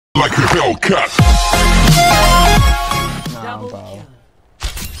like a Hellcat. Nah, bro.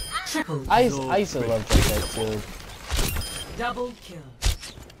 I used to love Junkrat too. Double kill.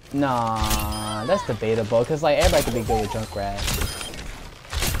 Nah, that's debatable. Cause like everybody could be good with Junkrat.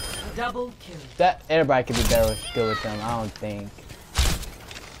 Double kill. That everybody could be good with them. I don't think.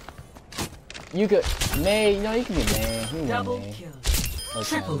 You could May. You know you can be May. Double kill.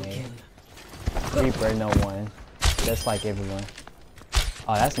 Triple kill. Reaper, no one. Just like everyone.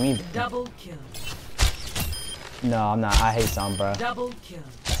 Oh, that's me. Then. Double kill. No, I'm not. I hate Sombra. Double kill.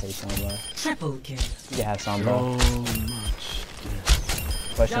 I hate Sombra. Triple kill. You can have Sombra. So much.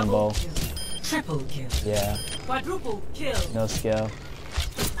 Questionable. Triple kill. Yeah. Quadruple kill. No skill.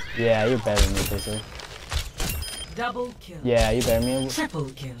 Yeah, you're better than me, Fisher. Double kill. Yeah, you better than me. Triple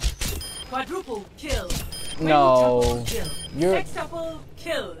kill. Quadruple kill. No. Kill. You're. Sextuple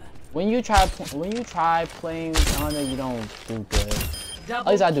kill. When you try playing on it, you don't do good. At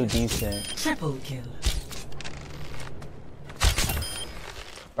least I do decent. Triple kill.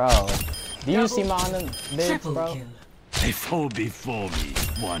 Bro, do you see my on the bids, bro? Kill. They fall before me,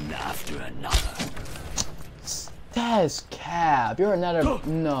 one after another. That's cap. You're another.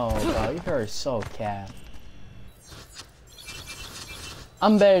 No, bro. You're so cap.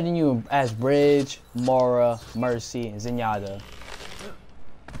 I'm better than you as Bridge, Mora, Mercy, and Zenyatta.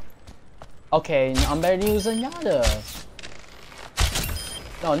 Okay, I'm better than you, Zenyatta.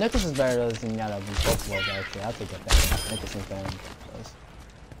 No, Nicholas is better than Zenyatta than both of us, actually. I'll take that back. Nicholas is better than us.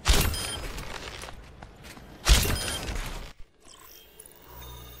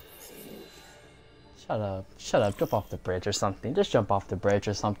 Shut up, jump off the bridge or something. Just jump off the bridge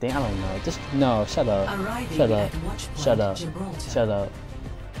or something. I don't know. Just, no, shut up. Shut up. Shut up. Shut up.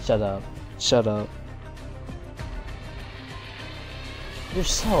 Shut up. Shut up. You're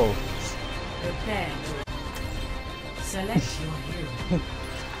so... Prepare. Select your hero.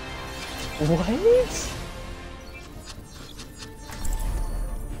 What?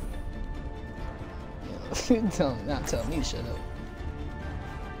 Don't not tell me shut up.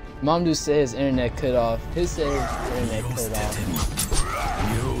 Mom do say his internet cut off. His said his internet cut off.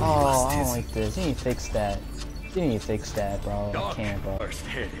 Oh, I don't like this. You need to fix that. You need to fix that, bro. I can't, bro.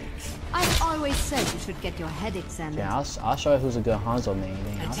 I've always said you should get your head examined. Yeah, I'll show you who's a good Hanzo main.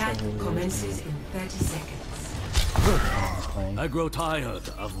 Attack commences in 30 seconds. I grow tired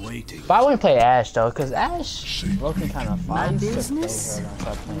of waiting. But I wouldn't play Ashe though, cause Ashe looking kind of fun. Business.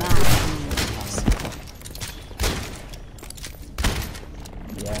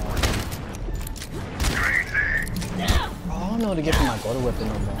 Yeah. Oh, I don't know what to get from my go to weapon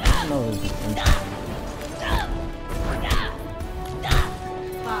no more. I don't know what to do.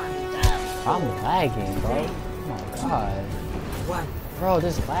 I'm lagging, bro. Oh my god. Bro,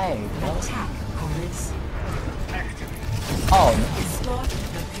 this lag, bro. Oh.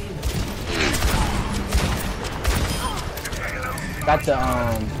 Got the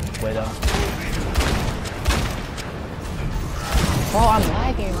Widow. Bro, I'm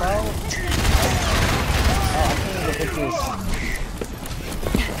lagging, bro. Oh, I can't even get this.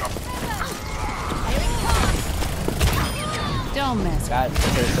 Don't mess. Got it.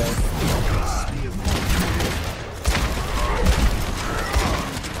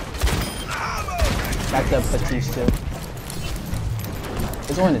 Got the Patisse too.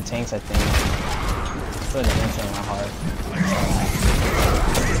 It's one of the tanks, I think. It's one of the tanks on my heart.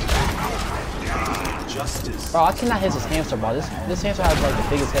 Bro, I cannot hit this hamster ball. This hamster has like the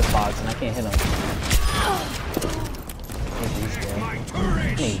biggest hitbox, and I can't hit him. I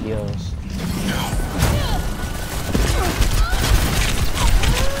need heals.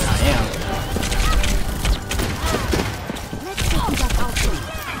 Damn.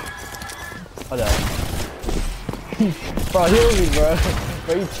 Hold up. Bro, heal me, bro.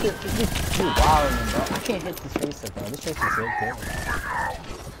 Bro, you wildin', bro. I can't hit this tracer, bro. This tracer's so good.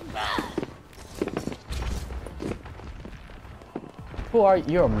 Who are you?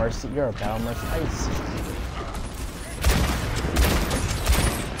 You're a Mercy. You're a Battle Mercy. Are you serious?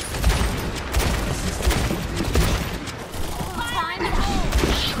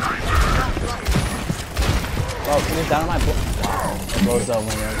 Bro, can you down my book? Wow. It blows up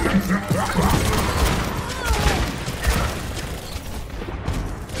when you're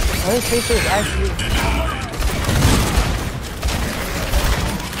oh, this tracer is actually...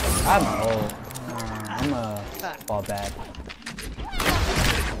 I'm old. I'm gonna fall back.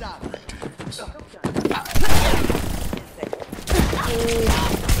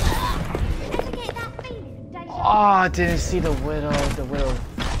 Oh, I didn't see the Widow. The Widow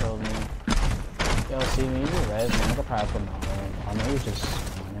killed me. Yo, see me, you res, man. I could probably put my own. Oh, maybe just...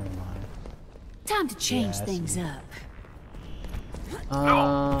 Oh, never mind. Time to change things up.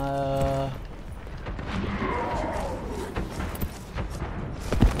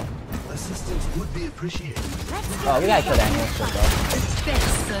 appreciate it. Oh, we gotta kill that hamster, bro.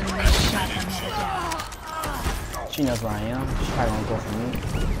 She knows where I am. She's probably gonna go for me.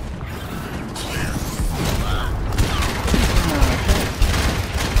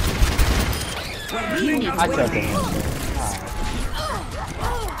 I killed the hamster.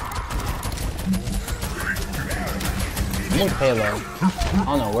 I'm with payload. I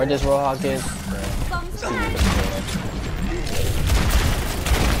don't know where this Roadhog is.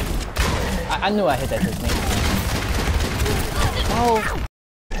 I knew I hit that his name. Oh!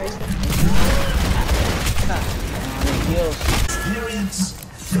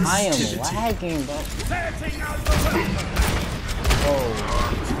 I am lagging, bro. Oh.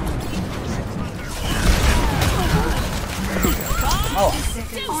 Oh.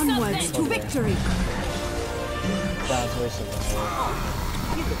 Onwards to victory. That was wasted.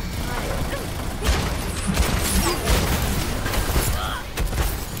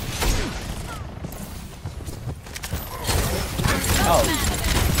 Oh.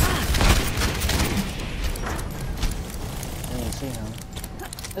 I didn't see him.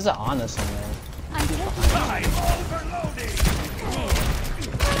 There's an Ana somewhere. I'm overloading.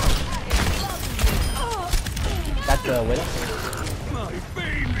 Got the widow?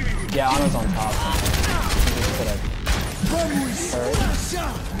 Yeah, Ana's on top. Just put a turret.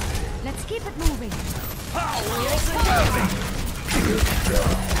 Let's keep it moving.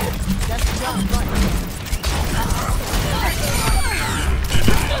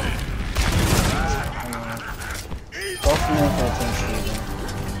 Go for me for the team season.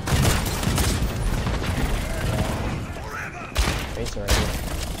 Tracer right here.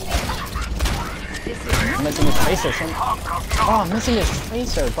 I'm missing this tracer. Oh, I'm missing this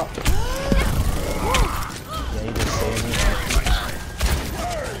tracer, bro. Yeah, you just saved me.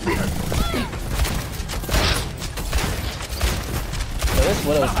 So this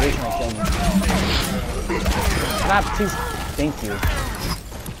widow's really trying to kill me. God, please. Thank you.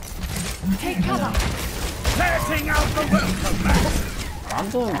 Take cover. I'm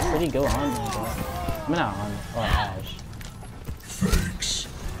doing pretty good on me, bro. I'm not on. Oh, Ash. Thanks.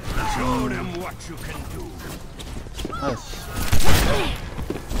 Show them what you can do. Nice.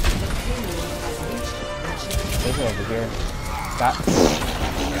 There's her over here. Got.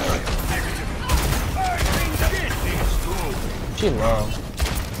 She's low.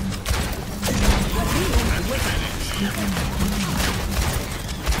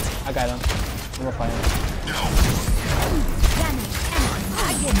 I got him. I'm gonna fight him. I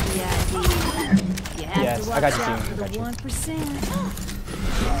get the idea. You have Yes, to I got watch you, out team. for I got the you. 1%.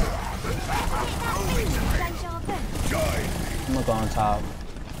 I'm gonna go on top.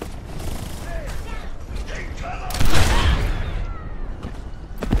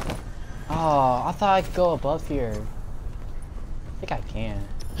 Oh, I thought I could go above here. I think I can.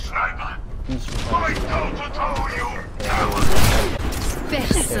 Sniper.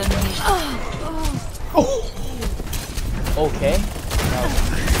 Okay.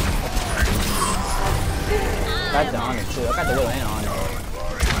 Got the honor too. I got the little and honor.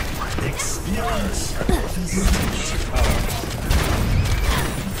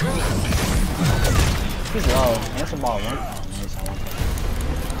 He's low. Answer ball one. Oh, nice.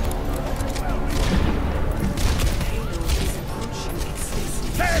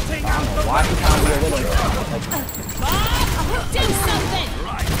 I don't know why he can't be a little. Do something!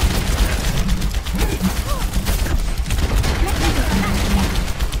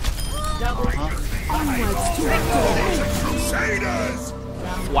 Onwards to victory!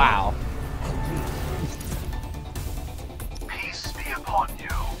 Wow. Peace be upon you.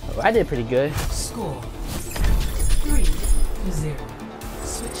 Oh, I did pretty good. Score 3-0.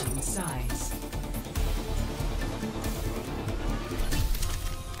 Switching sides.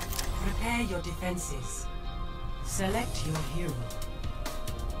 Prepare your defenses. Select your hero.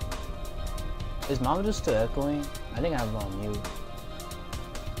 Is Mama just still echoing? I think I have it on mute.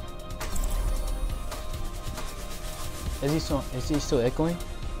 Is he still echoing?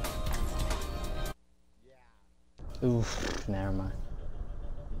 Oof, never mind.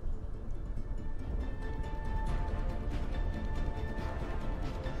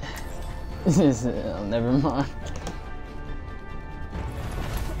 Never mind.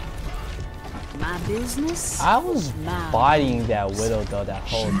 My business? I was fighting that widow though that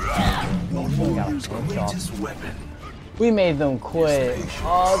whole time. We made them quit.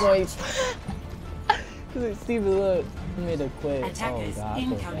 Oh, wait. Steven, look. We made them quit. Attackers Oh, God, I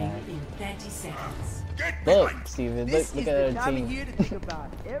feel incoming bad. in 30 seconds. Look, Steven, look at the our time team. of year to think about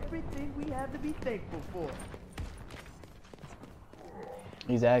everything we have to be thankful for.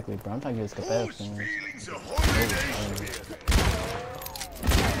 Exactly, bro. I'm trying to get this competitive thing.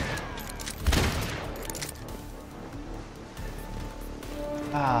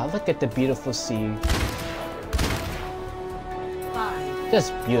 Ah, look at the beautiful sea. 5,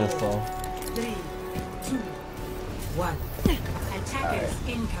 Just beautiful. 3, 2, 1. Attackers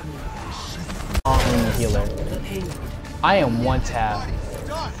incoming. Oh, I'm the healer. The payload. I am one tap.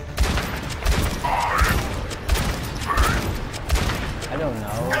 I don't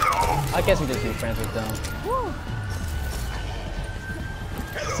know. I guess we just be friends with them.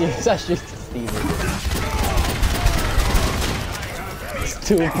 See, it's actually Steven.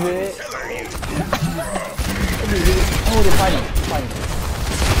 Stupid. Oh, they're fighting.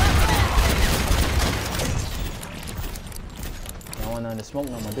 They don't want none to smoke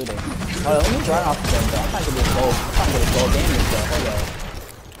no more, do they? Oh, let me run off them though. I'm trying to get this gold. I'm trying to get this gold damage though. Hold up.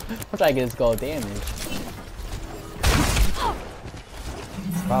 I'm trying to get this gold damage.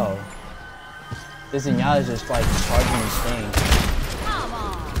 Bro. This Zenyatta is just like charging this thing.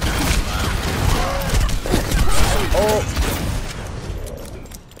 Oh!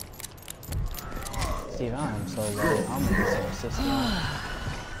 Steve, I'm so low. I'm gonna get some assist. I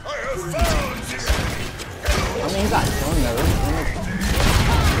mean, he's not killing though.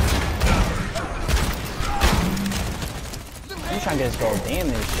 I'm trying to get his gold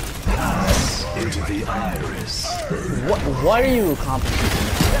damage. Into the iris. What are you accomplishing?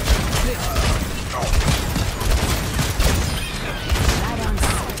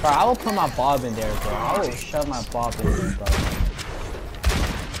 Bro, I will put my bob in there, bro. I will shove my bob in there, bro.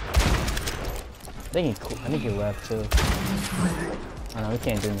 I think he left too. I know, he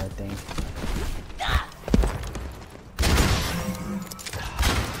can't do nothing.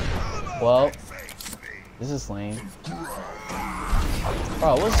 Well, this is lame.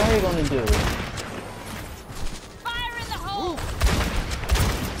 Bro, what's Zarya gonna do? Fire in the hole!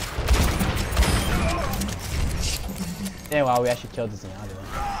 Damn, wow, we actually killed this Zenyatta.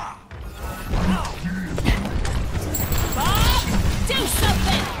 Bob, do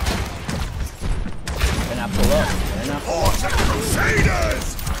something! Better not pull up. Better not pull up. Crusaders!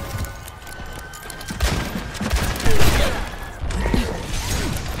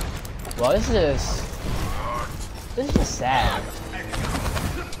 Well, this is just sad.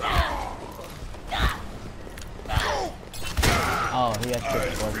 Oh, he got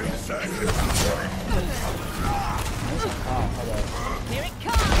tripped for it. Oh, hold up. Here it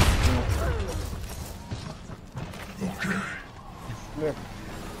comes! Here.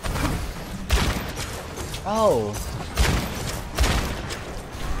 Oh.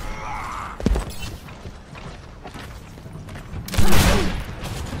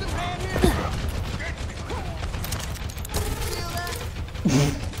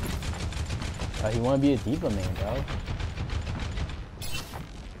 He wanna be a diva man, bro.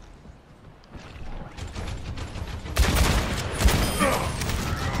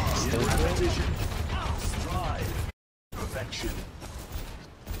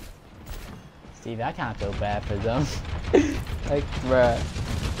 Steve, I kinda feel bad for them. Like, bruh.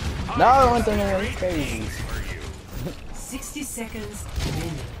 No, I want them to go crazy. 60 seconds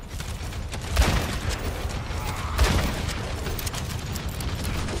remaining.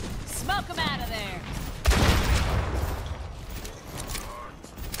 Smoke him out of there!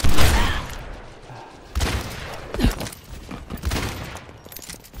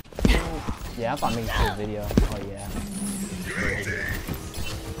 Yeah, I'm about to make this video. Oh, yeah.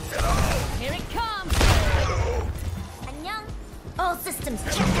 Here it comes! Annyeong! All systems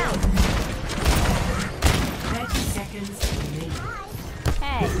check out! 30 seconds remaining.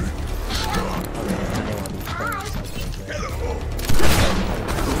 Hey!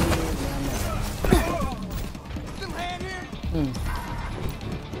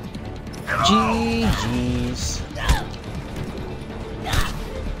 GG's.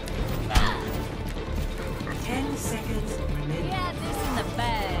 10 seconds remaining. Yeah, this in the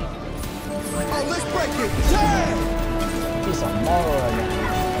bag. Oh, let's break it! Yeah! She's a Mora now.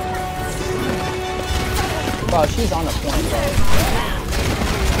 Bro, she's on the point, bro.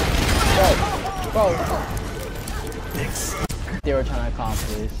 Bro. They were trying to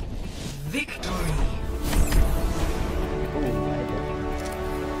accomplish. Victory.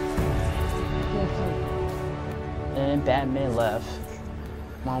 And Batman left.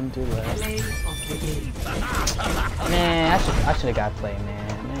 Mom do left. Play of the game. Man, I should have got play, man.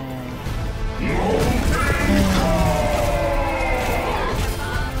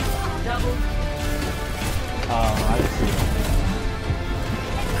 Double. Oh, I see.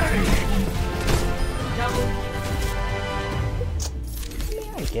 Double.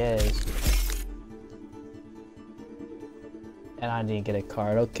 I guess. And I didn't get a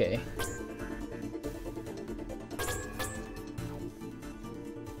card. Okay.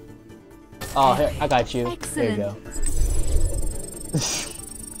 Oh, here, I got you. Excellent. There you go.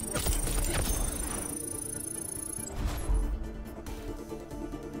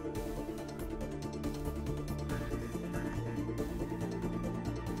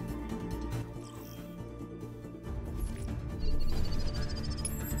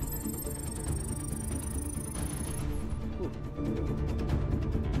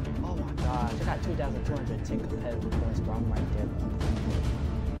 Oh my gosh, I got 2,210 competitive points, bro. I'm right there, bro.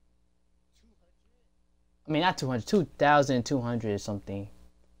 I mean, not 200, 2,200 something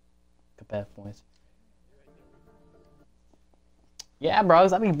competitive points. Yeah,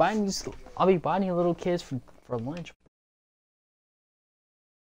 bros, I'll be buying you little kids for lunch.